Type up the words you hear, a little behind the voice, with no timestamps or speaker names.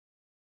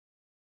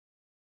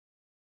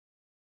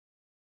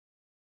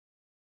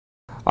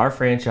Our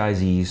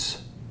franchisees,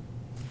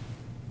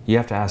 you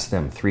have to ask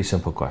them 3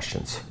 simple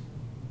questions.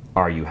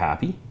 Are you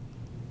happy?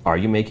 Are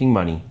you making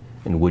money?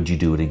 And would you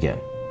do it again?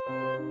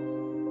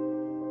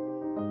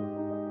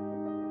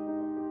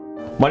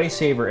 Money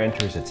Saver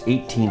enters its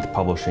 18th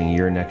publishing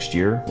year next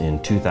year.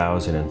 In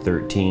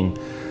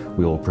 2013,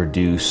 we will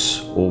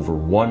produce over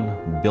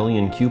 1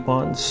 billion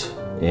coupons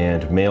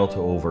and mail to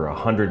over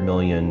 100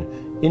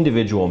 million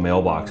individual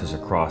mailboxes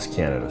across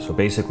Canada. So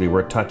basically,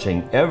 we're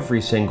touching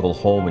every single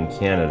home in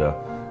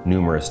Canada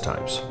numerous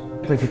times.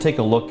 If you take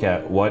a look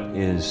at what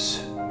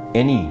is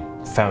any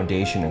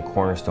foundation and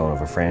cornerstone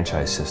of a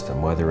franchise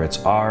system, whether it's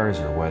ours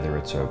or whether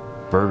it's a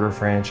burger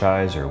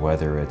franchise or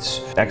whether it's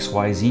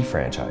XYZ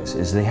franchise,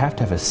 is they have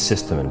to have a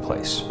system in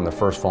place. On the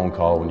first phone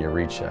call, when you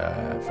reach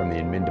from the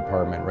admin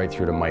department right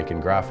through to Mike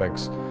and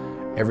graphics,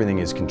 everything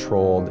is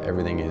controlled,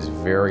 everything is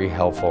very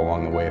helpful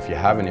along the way. If you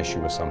have an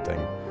issue with something,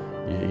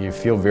 you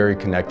feel very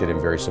connected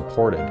and very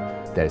supported.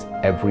 There's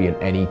every and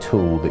any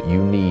tool that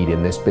you need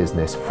in this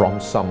business from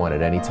someone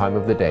at any time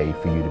of the day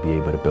for you to be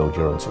able to build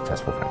your own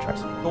successful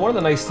franchise. One of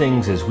the nice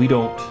things is we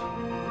don't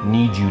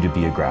need you to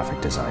be a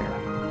graphic designer.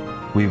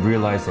 We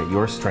realize that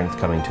your strength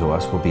coming to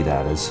us will be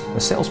that as a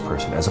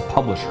salesperson, as a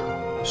publisher.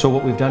 So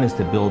what we've done is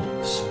to build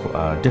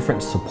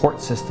different support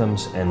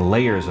systems and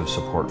layers of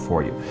support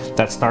for you.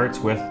 That starts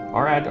with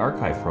our ad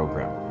archive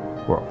program,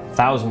 where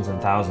thousands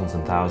and thousands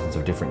and thousands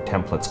of different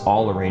templates,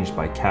 all arranged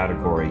by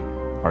category,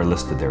 are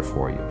listed there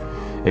for you.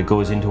 It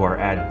goes into our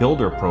ad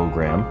builder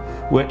program,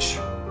 which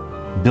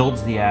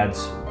builds the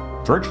ads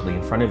virtually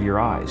in front of your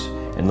eyes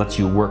and lets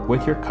you work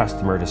with your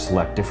customer to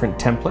select different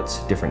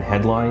templates, different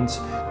headlines,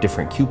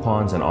 different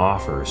coupons and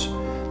offers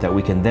that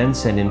we can then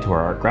send into our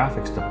art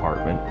graphics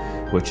department,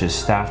 which is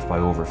staffed by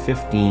over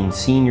 15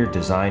 senior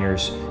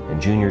designers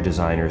and junior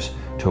designers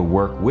to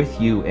work with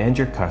you and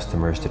your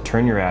customers to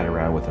turn your ad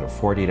around within a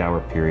 48-hour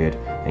period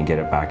and get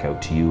it back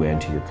out to you and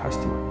to your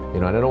customer. You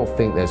know, and I don't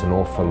think there's an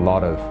awful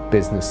lot of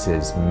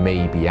businesses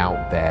maybe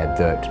out there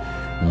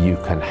that you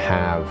can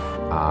have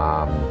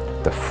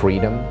the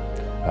freedom,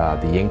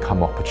 the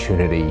income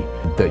opportunity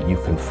that you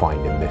can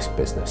find in this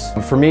business.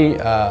 For me,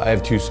 I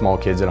have 2 small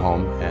kids at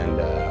home, and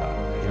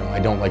you know, I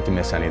don't like to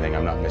miss anything.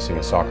 I'm not missing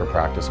a soccer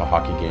practice, a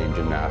hockey game,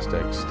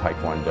 gymnastics,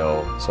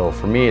 taekwondo. So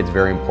for me, it's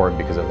very important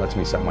because it lets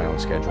me set my own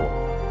schedule.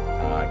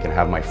 I can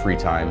have my free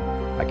time.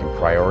 I can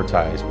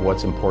prioritize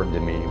what's important to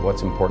me,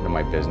 what's important to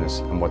my business,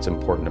 and what's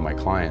important to my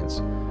clients,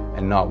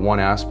 and not one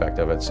aspect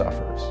of it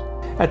suffers.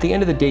 At the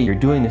end of the day, you're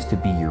doing this to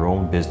be your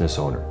own business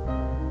owner.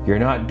 You're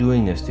not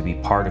doing this to be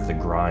part of the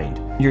grind.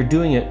 You're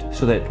doing it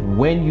so that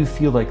when you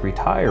feel like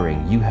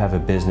retiring, you have a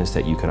business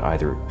that you can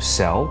either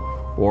sell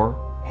or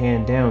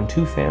hand down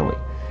to family.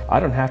 I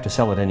don't have to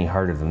sell it any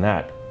harder than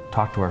that.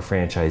 Talk to our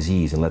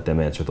franchisees and let them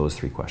answer those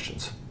 3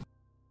 questions.